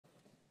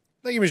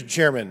Thank you, Mr.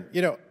 Chairman.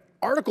 You know,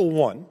 Article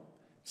 1,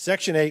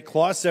 Section 8,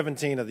 Clause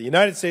 17 of the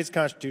United States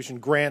Constitution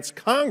grants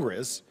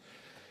Congress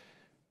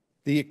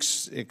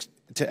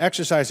to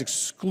exercise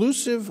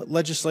exclusive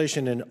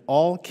legislation in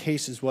all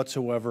cases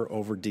whatsoever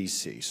over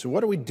D.C. So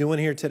what are we doing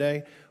here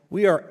today?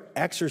 We are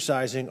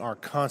exercising our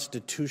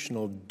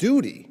constitutional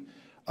duty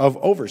of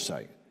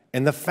oversight.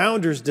 And the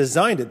founders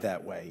designed it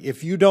that way.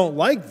 If you don't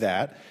like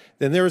that,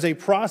 then there is a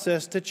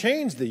process to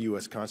change the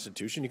U.S.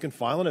 Constitution. You can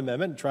file an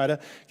amendment and try to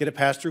get it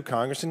passed through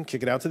Congress and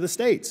kick it out to the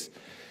states.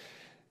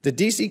 The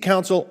D.C.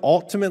 Council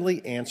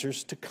ultimately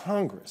answers to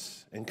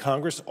Congress, and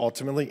Congress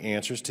ultimately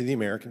answers to the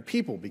American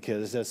people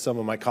because, as some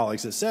of my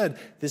colleagues have said,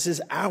 this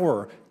is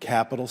our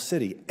capital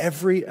city.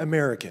 Every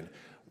American,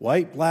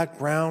 white, black,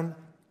 brown,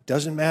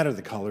 doesn't matter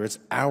the color, it's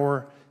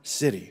our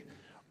city.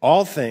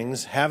 All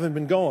things haven't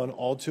been going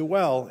all too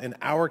well in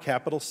our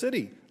capital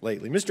city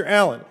lately. Mr.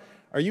 Allen,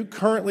 are you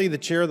currently the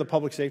chair of the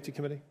Public Safety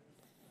Committee?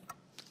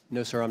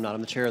 No, sir, I'm not.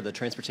 I'm the chair of the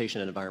Transportation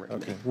and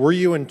Environment Committee. Were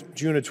you in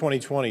June of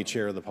 2020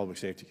 chair of the Public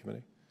Safety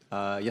Committee?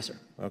 Yes, sir.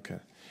 Okay.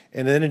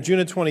 And then in June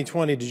of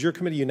 2020, did your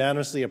committee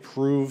unanimously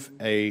approve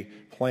a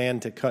plan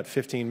to cut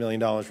 $15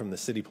 million from the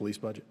city police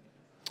budget?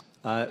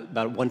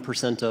 About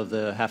 1% of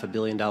the $500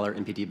 million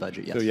MPD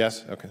budget, yes. So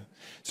yes? Okay.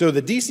 So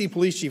the D.C.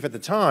 police chief at the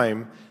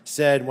time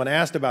said, when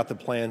asked about the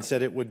plan,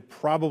 said it would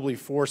probably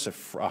force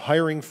a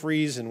hiring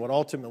freeze and would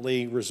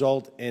ultimately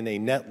result in a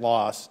net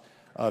loss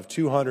of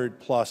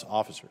 200-plus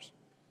officers.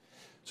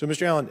 So,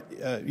 Mr. Allen,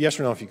 yes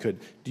or no, if you could,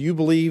 do you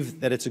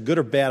believe that it's a good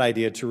or bad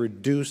idea to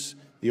reduce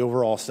the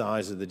overall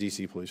size of the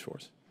D.C. police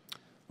force?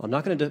 Well, I'm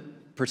not going to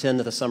pretend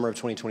that the summer of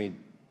 2020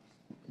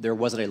 there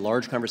wasn't a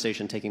large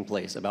conversation taking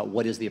place about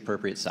what is the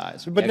appropriate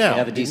size. But now,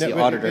 have a DC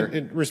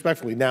auditor.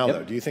 Respectfully, now,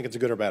 though, do you think it's a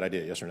good or bad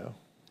idea, yes or no?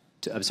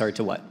 I'm sorry,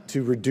 to what?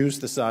 To reduce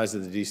the size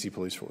of the D.C.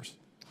 police force.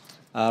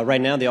 Right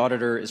now, the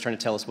auditor is trying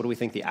to tell us what do we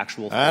think the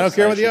actual force I don't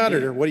care about the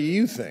auditor. Be. What do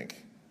you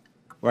think?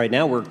 Right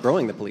now, we're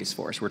growing the police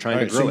force. We're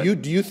trying to grow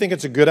it. Do you think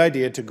it's a good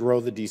idea to grow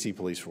the D.C.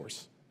 police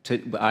force?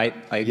 I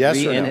agree,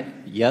 yes or no?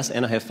 Yes,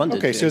 and I have funded.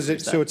 Okay, so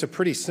it's a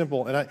pretty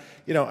simple, and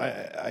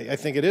I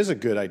think it is a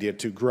good idea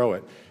to grow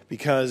it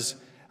because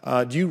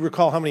do you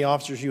recall how many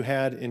officers you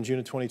had in June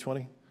of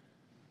 2020?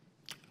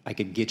 I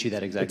could get you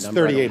that exact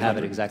number. I don't have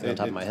it exactly on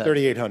top of my head.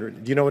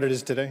 3,800. Do you know what it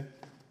is today?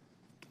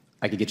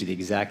 I could get you the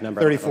exact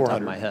number 3,400. on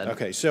top of my head.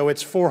 Okay, so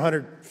it's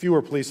 400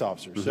 fewer police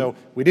officers. So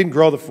we didn't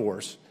grow the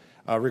force,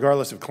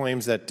 regardless of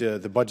claims that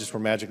the budgets were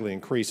magically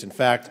increased. In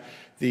fact,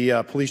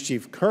 the police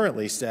chief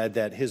currently said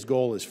that his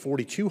goal is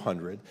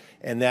 4,200,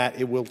 and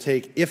that it will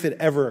take, if it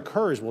ever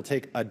occurs, will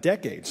take a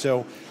decade.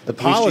 So the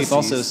police chief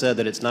also said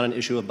that it's not an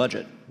issue of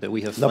budget, that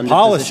we have funded the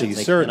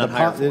policies, sir,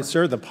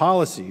 the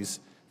policies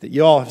that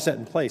you all have set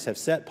in place have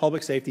set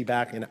public safety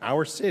back in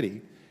our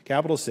city,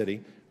 capital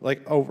city,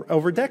 like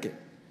over a decade.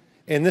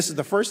 And this is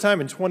the first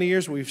time in 20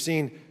 years we've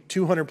seen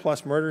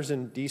 200-plus murders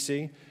in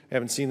D.C. We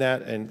haven't seen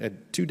that in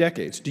 2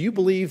 decades. Do you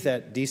believe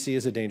that D.C.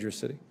 is a dangerous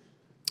city?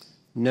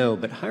 No,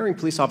 but hiring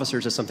police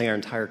officers is something our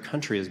entire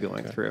country is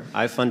going through.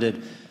 I've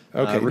funded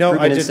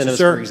recruitment incentives,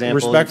 sir, for example,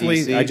 respectfully,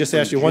 in DC, I just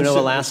asked you one.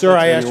 Sir,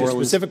 I asked you a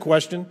specific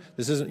question.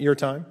 This isn't your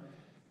time.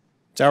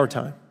 It's our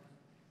time.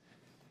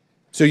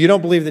 So you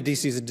don't believe that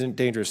D.C. is a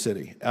dangerous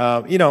city.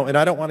 And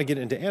I don't want to get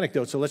into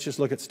anecdotes, so let's just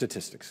look at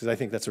statistics, because I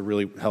think that's a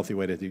really healthy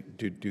way to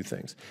do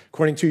things.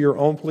 According to your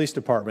own police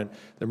department,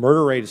 the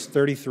murder rate is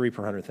 33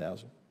 per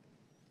 100,000.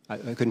 I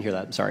couldn't hear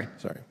that. I'm sorry.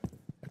 Sorry.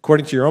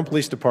 According to your own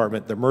police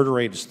department, the murder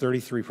rate is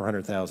 33 per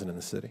 100,000 in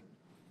the city.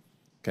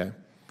 Okay?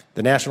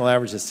 The national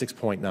average is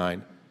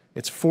 6.9.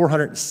 It's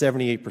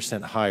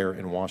 478% higher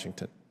in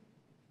Washington.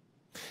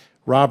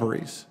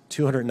 Robberies,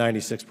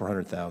 296 per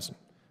 100,000.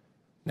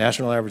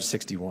 National average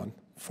 61,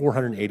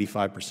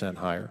 485%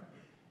 higher.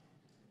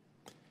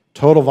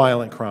 Total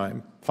violent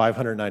crime,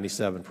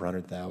 597 per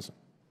 100,000.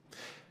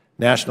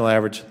 National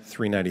average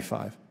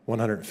 395,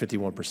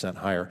 151%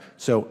 higher.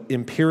 So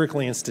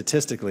empirically and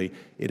statistically,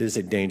 it is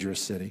a dangerous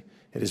city.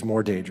 It is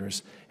more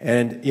dangerous.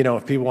 And,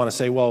 if people want to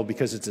say, well,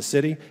 because it's a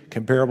city,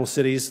 comparable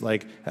cities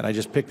like, and I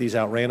just picked these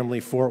out randomly,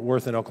 Fort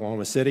Worth and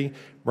Oklahoma City,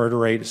 murder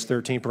rate is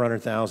 13 per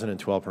 100,000 and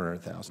 12 per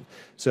 100,000.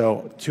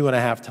 So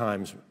 2.5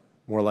 times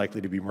more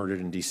likely to be murdered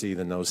in D.C.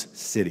 than those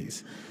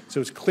cities. So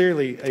it's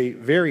clearly a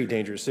very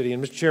dangerous city.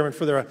 And, Mr. Chairman,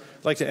 I'd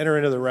like to enter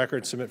into the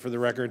record, submit for the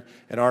record,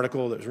 an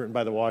article that was written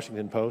by the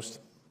Washington Post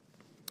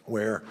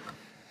where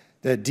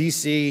the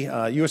D.C.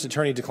 U.S.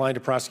 attorney declined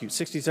to prosecute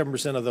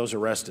 67% of those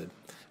arrested.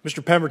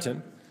 Mr.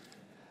 Pemberton,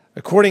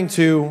 according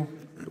to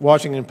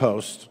Washington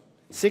Post,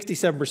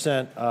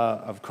 67%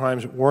 of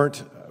crimes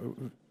weren't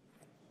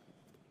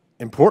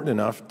important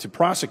enough to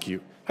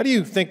prosecute. How do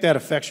you think that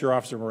affects your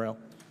officer morale?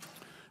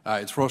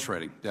 It's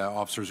frustrating.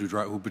 Officers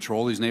who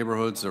patrol these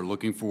neighborhoods, they're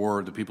looking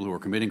for the people who are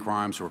committing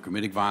crimes, who are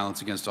committing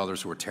violence against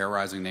others, who are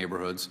terrorizing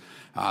neighborhoods.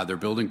 They're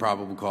building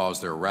probable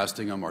cause. They're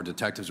arresting them. Our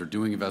detectives are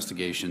doing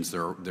investigations.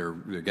 They're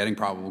getting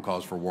probable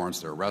cause for warrants.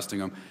 They're arresting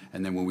them.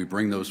 And then when we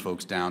bring those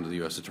folks down to the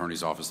U.S.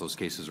 Attorney's Office, those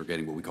cases are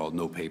getting what we call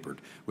no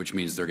papered, which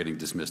means they're getting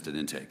dismissed at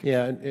intake.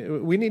 Yeah,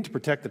 and we need to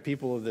protect the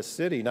people of this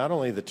city, not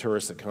only the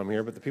tourists that come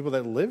here, but the people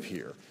that live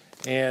here.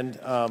 And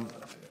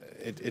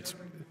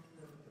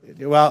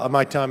well,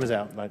 my time is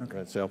out.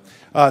 So,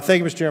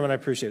 thank you, Mr. Chairman. I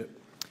appreciate it.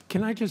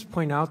 Can I just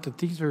point out that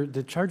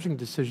the charging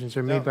decisions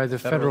are made by the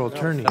federal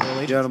attorney?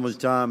 The gentleman's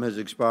time has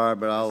expired,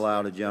 but I'll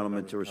allow the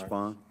gentleman to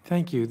respond.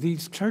 Thank you.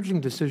 These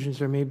charging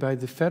decisions are made by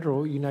the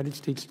federal United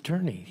States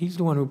attorney. He's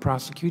the one who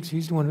prosecutes.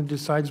 He's the one who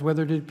decides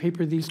whether to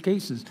paper these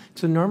cases.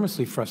 It's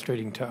enormously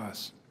frustrating to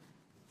us.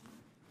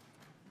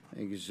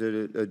 Thank you,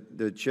 sir.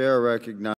 The chair recognizes